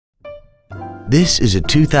This is a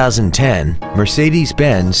 2010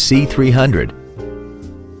 Mercedes-Benz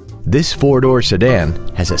C300. This four-door sedan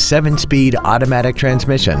has a 7-speed automatic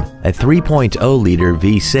transmission, a 3.0-liter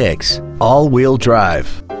V6, all-wheel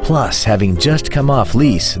drive. Plus, having just come off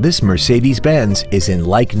lease, this Mercedes-Benz is in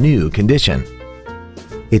like-new condition.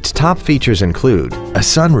 Its top features include a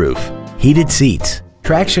sunroof, heated seats,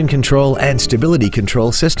 traction control and stability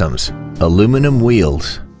control systems, aluminum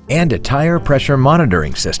wheels, and a tire pressure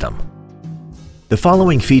monitoring system. The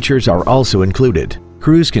following features are also included: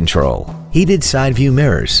 cruise control, heated side view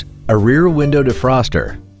mirrors, a rear window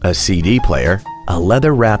defroster, a CD player, a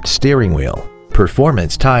leather-wrapped steering wheel,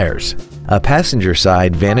 performance tires, a passenger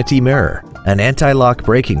side vanity mirror, an anti-lock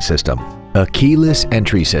braking system, a keyless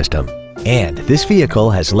entry system, and this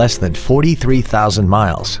vehicle has less than 43,000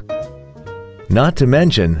 miles. Not to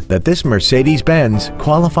mention that this Mercedes-Benz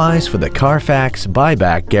qualifies for the Carfax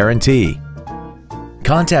buyback guarantee.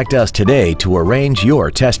 Contact us today to arrange your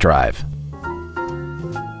test drive.